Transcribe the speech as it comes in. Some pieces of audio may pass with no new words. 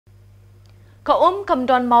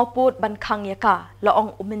Kamdon Mawpud ban Khang yaka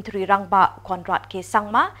laong Menteri Rangba Conrad ke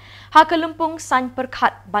Sangma ha kalumpung san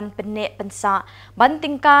perkhat ban penne pensa ban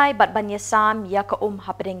tingkai bat ban yasam ya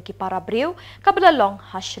hapadeng ki para briu kabelalong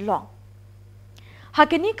ha Shillong. Ha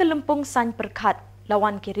kini kalumpung san perkhat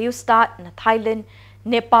lawan ki riu start na Thailand,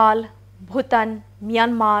 Nepal, Bhutan,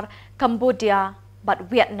 Myanmar, Cambodia bat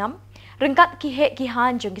Vietnam rengkat ki he ki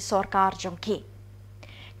han jong ki sarkar jong ki.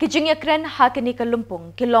 Kajing yakren ha kini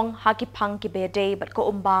kalumpung kilong ha ki phang ki bede bat ko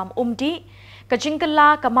umbam umdi kajing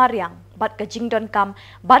kala kamariang bat kajing don kam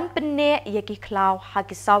ban penne ye ki klau ha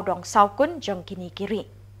ki saudong saukun jong kini kiri.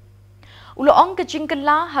 Uloong kajing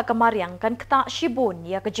kala ha kamariang kan kta shibun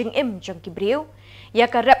ya kajing im jong ki briu ya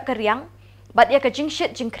ka rep karyang bat ya kajing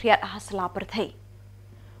shit jing kriat hasla perthai.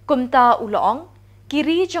 Kumta uloong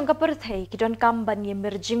kiri jong ka perthai ki don kam ban ye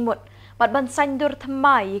mirjing mut bat ban sandur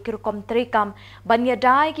thamai ki rukom trikam ban ya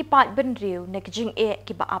dai ki pat ben riu ne kajing e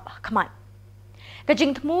ki baap khaman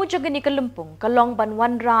kajing thmu jong ni kalumpung kalong ban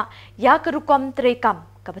wanra ya ki rukom trikam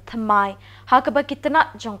ka thamai ha ka ba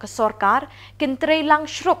kitna jong ka sarkar kin lang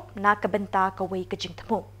shrup na ka benta ka wei kajing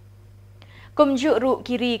thmu kumju ru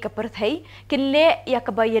kiri ka perthai kin le ya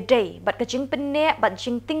ka ba ya dei bat kajing penne bat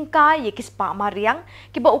jing tingkai ye ki spa mariang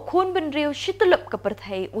ki ba ukhun ben riu shitulup ka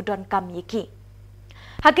perthai udon kam ye ki.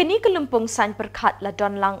 Hakini kalumpung san perkhat la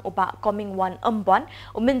don lang uba coming one umbon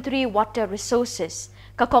Menteri Water Resources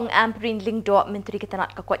kakong amprin lingdo Menteri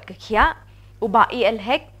Ketanat kakwat kakhia uba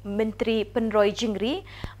ELHEC Menteri Penroy Jingri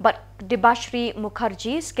bat Debashri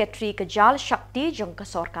Mukherjee Secretary Kajal Shakti jong ka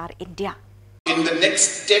sarkar India. In the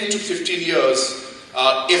next 10 to 15 years,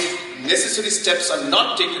 if necessary steps are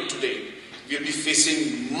not taken today, we will be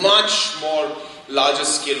facing much more larger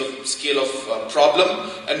scale of problem,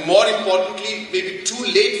 and more importantly, maybe too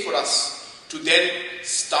late for us to then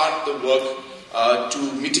start the work to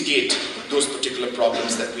mitigate those particular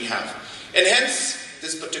problems that we have. And hence,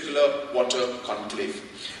 this particular water conclave.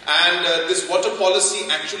 And this water policy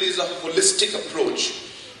actually is a holistic approach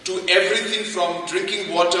to everything from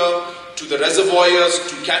drinking water, to the reservoirs,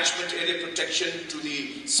 to catchment area protection, to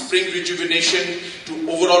the spring rejuvenation, to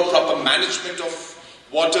overall proper management of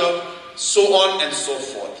water, so on and so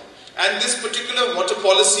forth. And this particular water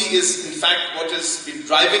policy is in fact what has been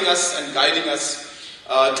driving us and guiding us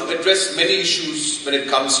to address many issues when it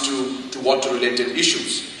comes to water related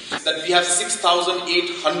issues. That we have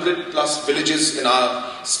 6,800 plus villages in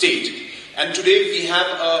our state, and today we have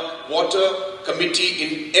a water committee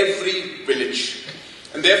in every village.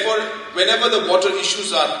 And therefore, whenever the water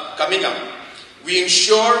issues are coming up, we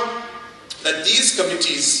ensure that these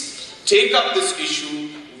committees take up this issue,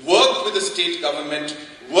 work with the state government,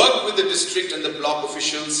 work with the district and the block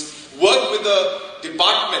officials, work with the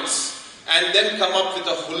departments, and then come up with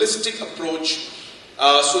a holistic approach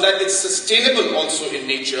so that it's sustainable also in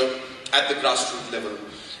nature at the grassroots level.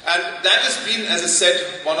 And that has been, as I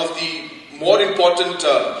said, one of the more important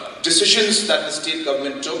decisions that the state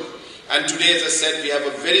government took. And today, as I said, we have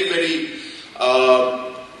a very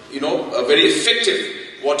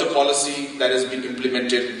effective water policy that has been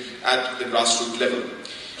implemented at the grassroots level.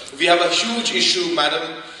 We have a huge issue,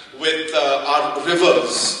 madam, with our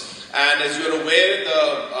rivers. And as you are aware,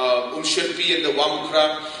 the Umshirpi and the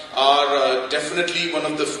Wamukra are definitely one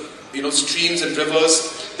of the streams and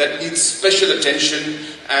rivers that need special attention.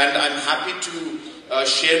 And I'm happy to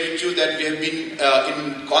share with you that we have been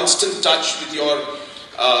in constant touch with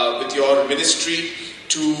your ministry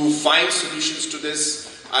to find solutions to this.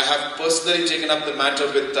 I have personally taken up the matter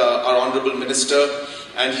with our Honourable Minister,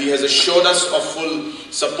 and he has assured us of full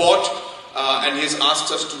support, and he has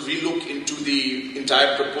asked us to relook into the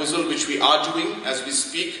entire proposal, which we are doing as we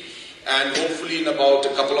speak, and hopefully in about a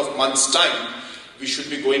couple of months' time, we should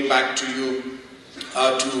be going back to you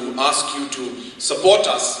to ask you to support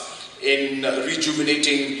us in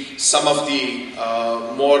rejuvenating some of the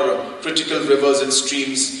more critical rivers and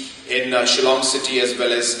streams in Shillong city as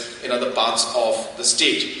well as in other parts of the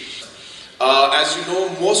state. As you know,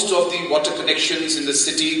 most of the water connections in the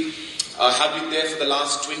city have been there for the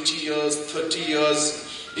last 20 years, 30 years,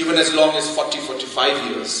 even as long as 40,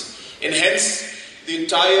 45 years. And hence, the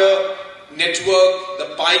entire network,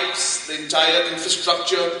 the pipes, the entire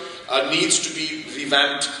infrastructure needs to be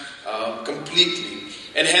revamped completely.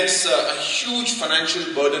 And hence, a huge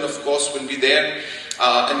financial burden, of course, will be there.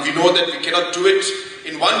 And we know that we cannot do it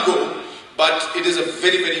in one go, but it is a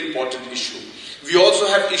very important issue. We also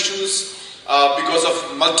have issues because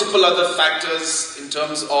of multiple other factors in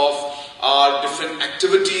terms of our different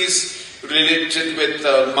activities related with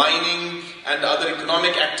mining and other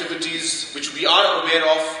economic activities which we are aware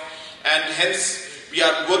of, and hence we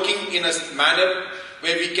are working in a manner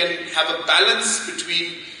where we can have a balance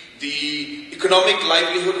between the economic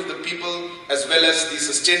livelihood of the people, as well as the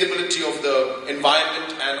sustainability of the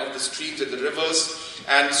environment and of the streams and the rivers.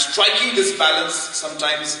 And striking this balance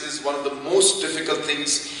sometimes is one of the most difficult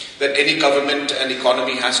things that any government and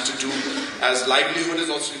economy has to do, as livelihood is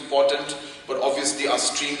also important, but obviously our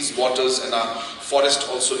streams, waters and our forest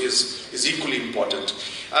also is equally important.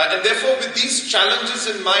 And therefore, with these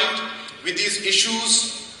challenges in mind, with these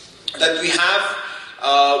issues that we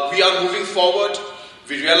have, we are moving forward.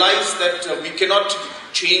 We realize that we cannot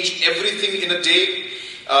change everything in a day.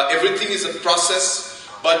 Everything is a process.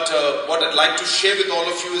 But what I'd like to share with all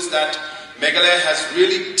of you is that Meghalaya has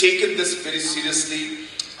really taken this very seriously,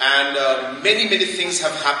 and many things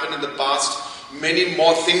have happened in the past. Many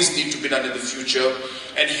more things need to be done in the future,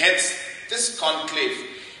 and hence this conclave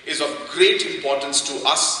is of great importance to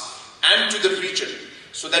us and to the region,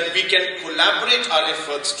 so that we can collaborate our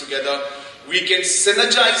efforts together, we can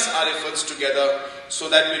synergize our efforts together, so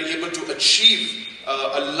that we're able to achieve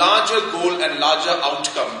a larger goal and larger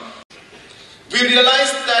outcome. We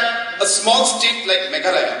realized that a small state like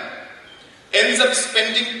Meghalaya ends up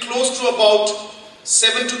spending close to about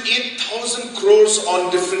 7,000 to 8,000 crores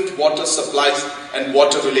on different water supplies and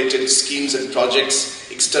water-related schemes and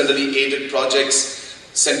projects, externally aided projects,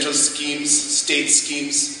 central schemes, state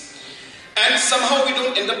schemes. And somehow we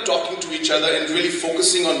don't end up talking to each other and really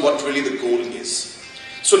focusing on what really the goal is.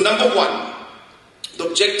 So number one, the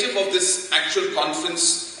objective of this actual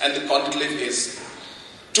conference and the conclave is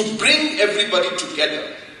to bring everybody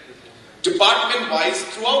together, department-wise,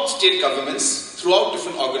 throughout state governments, throughout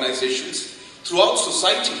different organizations, throughout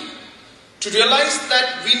society, to realize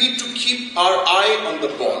that we need to keep our eye on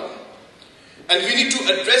the ball. And we need to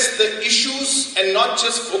address the issues and not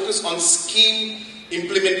just focus on scheme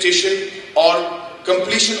implementation or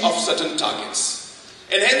completion of certain targets.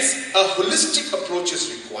 And hence, a holistic approach is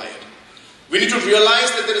required. We need to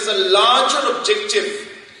realize that there is a larger objective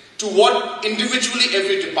to what individually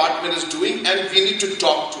every department is doing, and we need to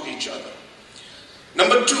talk to each other.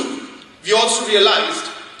 Number two, we also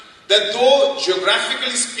realized that though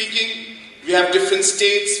geographically speaking, we have different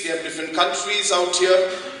states, we have different countries out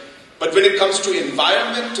here, but when it comes to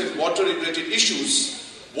environment and water-related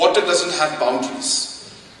issues, water doesn't have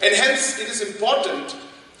boundaries. And hence, it is important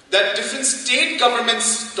that different state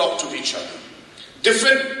governments talk to each other.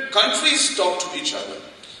 Different countries talk to each other.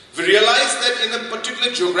 We realize that in a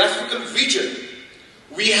particular geographical region,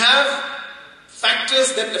 we have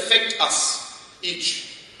factors that affect us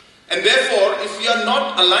each. And therefore, if we are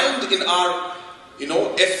not aligned in our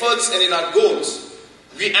efforts and in our goals,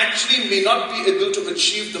 we actually may not be able to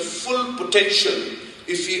achieve the full potential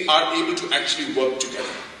if we are able to actually work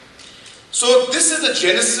together. So this is the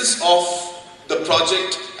genesis of the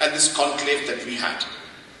project and this conclave that we had.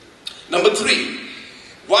 Number three,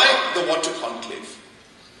 why the water conclave?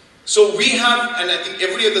 So we have, and I think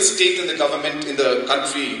every other state in the government in the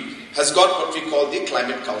country has got what we call the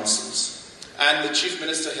climate councils, and the chief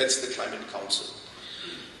minister heads the climate council.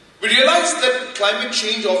 We realize that climate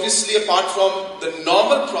change, obviously apart from the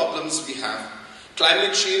normal problems we have,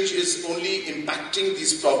 climate change is only impacting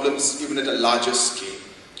these problems even at a larger scale.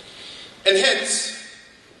 And hence,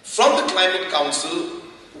 from the climate council,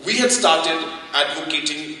 we had started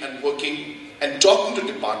advocating and working and talking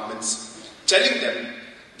to departments, telling them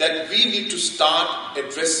that we need to start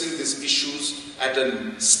addressing these issues at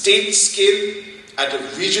a state scale, at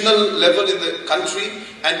a regional level in the country,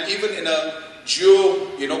 and even in a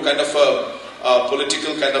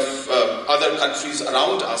political kind of other countries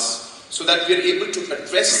around us, so that we are able to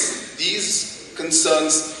address these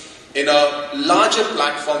concerns in a larger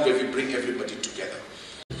platform where we bring everybody together.